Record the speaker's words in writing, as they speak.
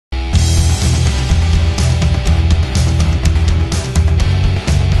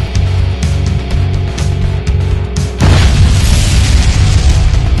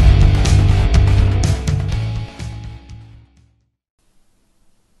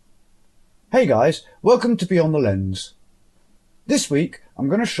Hey guys, welcome to Beyond the Lens. This week I'm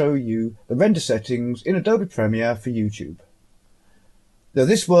going to show you the render settings in Adobe Premiere for YouTube. Now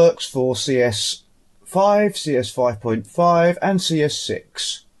this works for CS5, CS 5.5 and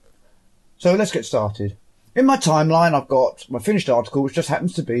CS6. So let's get started. In my timeline I've got my finished article, which just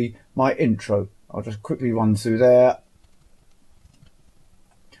happens to be my intro. I'll just quickly run through there.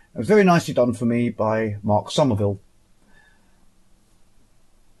 It was very nicely done for me by Mark Somerville.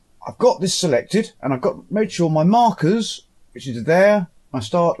 I've got this selected and I've made sure my markers, which is there, my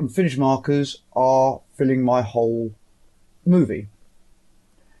start and finish markers, are filling my whole movie.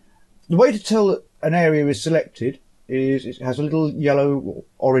 The way to tell that an area is selected is it has a little yellow or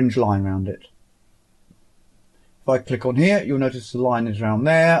orange line around it. If I click on here, you'll notice the line is around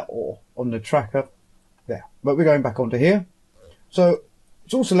there, or on the tracker there. But we're going back onto here. So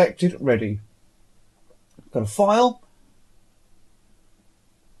it's all selected, ready. Got a file.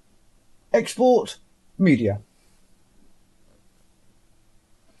 Export media.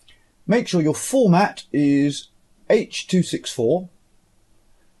 Make sure your format is H.264.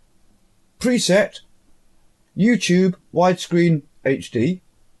 Preset YouTube widescreen HD.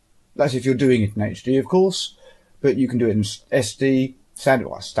 That's if you're doing it in HD, of course, but you can do it in SD,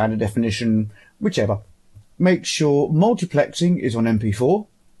 standard definition, whichever. Make sure multiplexing is on MP4.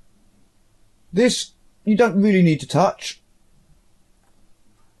 This you don't really need to touch.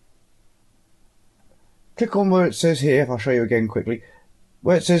 Click on where it says here, if I'll show you again quickly,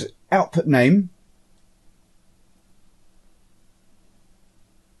 where it says output name.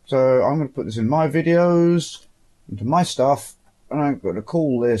 So I'm going to put this in my videos, into my stuff, and I'm going to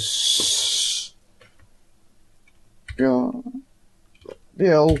call this now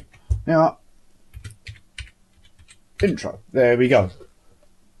intro. There we go.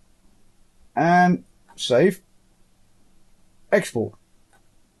 And save. Export.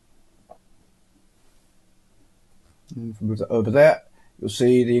 And if we move that over there, you'll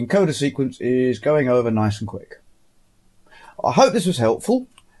see the encoder sequence is going over nice and quick. I hope this was helpful,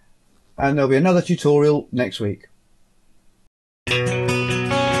 and there'll be another tutorial next week.